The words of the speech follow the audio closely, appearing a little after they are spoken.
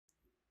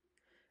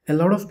A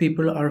lot of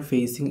people are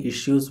facing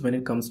issues when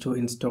it comes to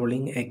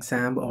installing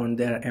XAMPP on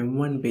their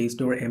M1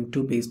 based or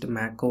M2 based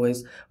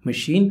macOS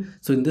machine.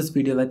 So in this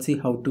video, let's see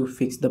how to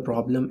fix the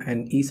problem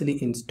and easily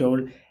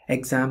install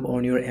XAMPP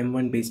on your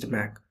M1 based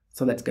Mac.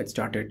 So let's get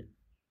started.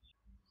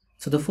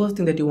 So the first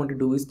thing that you want to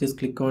do is just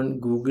click on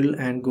Google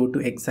and go to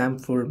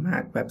XAMPP for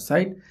Mac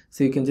website.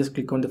 So you can just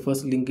click on the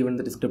first link given in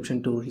the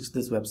description to reach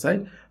this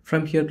website.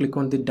 From here, click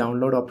on the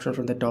download option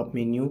from the top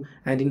menu,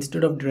 and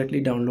instead of directly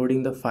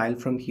downloading the file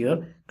from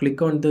here,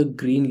 click on the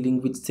green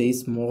link which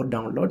says more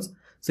downloads.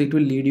 So it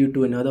will lead you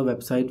to another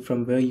website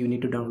from where you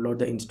need to download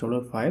the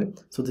installer file.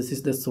 So this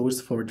is the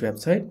SourceForge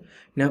website.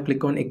 Now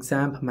click on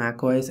XAMPP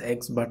macOS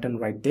X button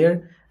right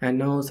there, and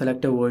now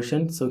select a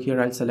version. So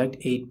here I'll select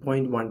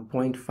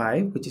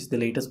 8.1.5, which is the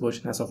latest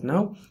version as of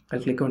now. I'll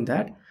click on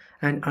that,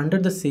 and under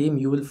the same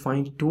you will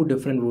find two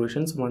different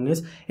versions. One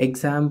is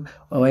XAMPP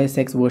OS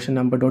X version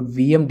number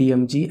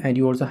 .vmdmg, and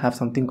you also have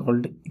something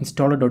called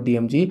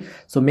installer.dmg.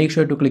 So make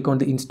sure to click on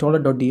the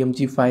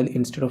installer.dmg file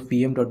instead of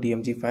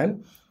vm.dmg file.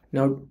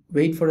 Now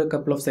wait for a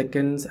couple of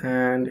seconds,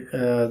 and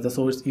the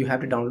source you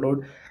have to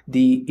download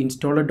the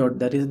installer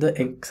that is the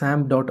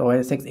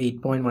XAMPP.OSX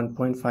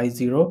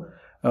 8.1.50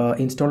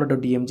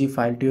 installer.dmg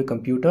file to your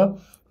computer.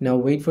 Now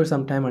wait for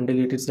some time until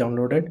it is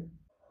downloaded.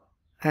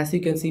 As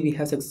you can see, we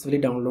have successfully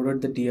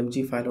downloaded the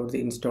DMG file or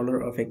the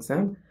installer of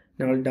XAMPP.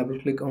 Now I'll double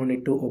click on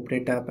it to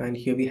open it up, and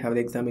here we have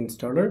the XAMPP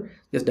installer.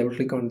 Just double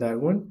click on that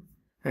one,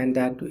 and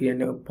that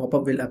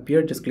pop-up will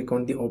appear. Just click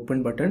on the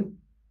open button.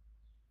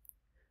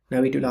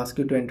 Now it will ask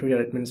you to enter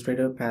your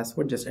administrator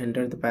password. Just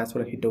enter the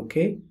password and hit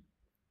OK.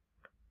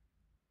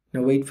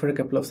 Now wait for a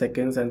couple of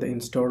seconds and the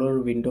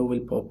installer window will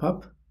pop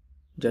up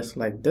just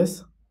like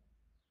this.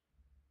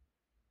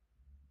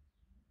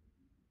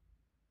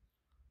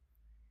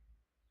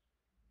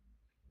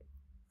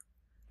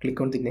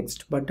 Click on the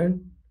next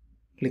button.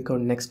 Click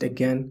on next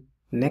again.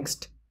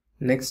 Next.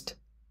 It's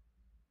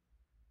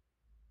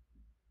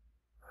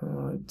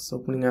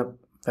opening up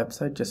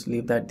website. Just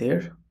leave that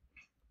there.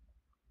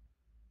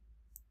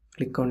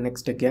 Click on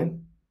next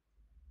again.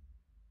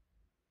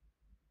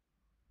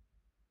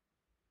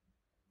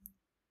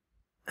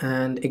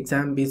 And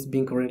XAMPP is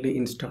being currently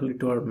installed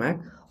into our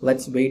Mac.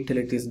 Let's wait till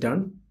it is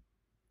done.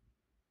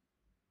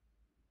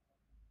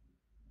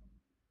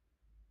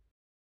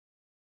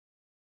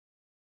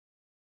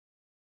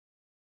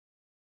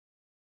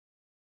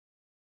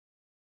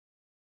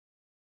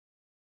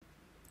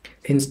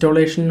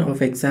 Installation of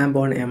XAMPP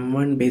on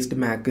M1 based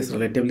Mac is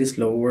relatively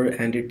slower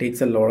and it takes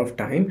a lot of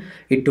time.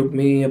 It took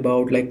me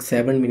about like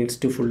 7 minutes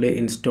to fully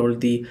install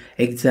the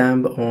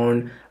XAMPP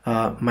on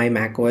my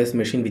macOS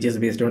machine, which is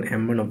based on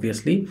M1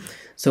 obviously.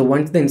 So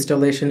once the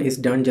installation is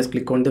done, just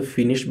click on the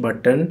finish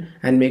button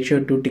and make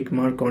sure to tick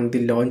mark on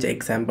the launch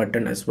XAMPP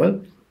button as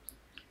well.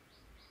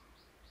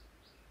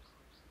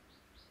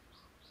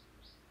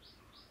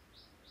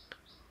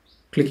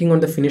 Clicking on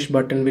the finish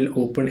button will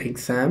open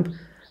XAMPP.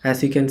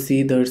 As you can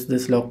see, there's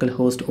this local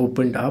host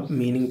opened up,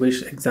 meaning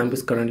which XAMPP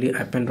is currently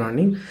up and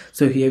running.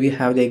 So here we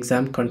have the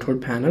XAMPP control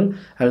panel.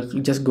 I'll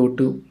just go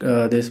to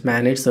this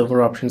manage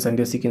server options, and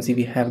as you can see,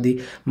 we have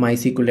the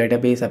MySQL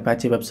database,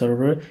 Apache web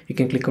server. You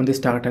can click on the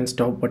start and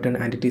stop button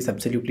and it is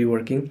absolutely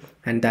working.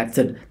 And that's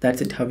it.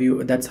 That's how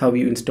you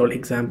install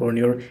XAMPP on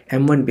your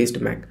M1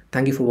 based Mac.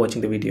 Thank you for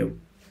watching the video.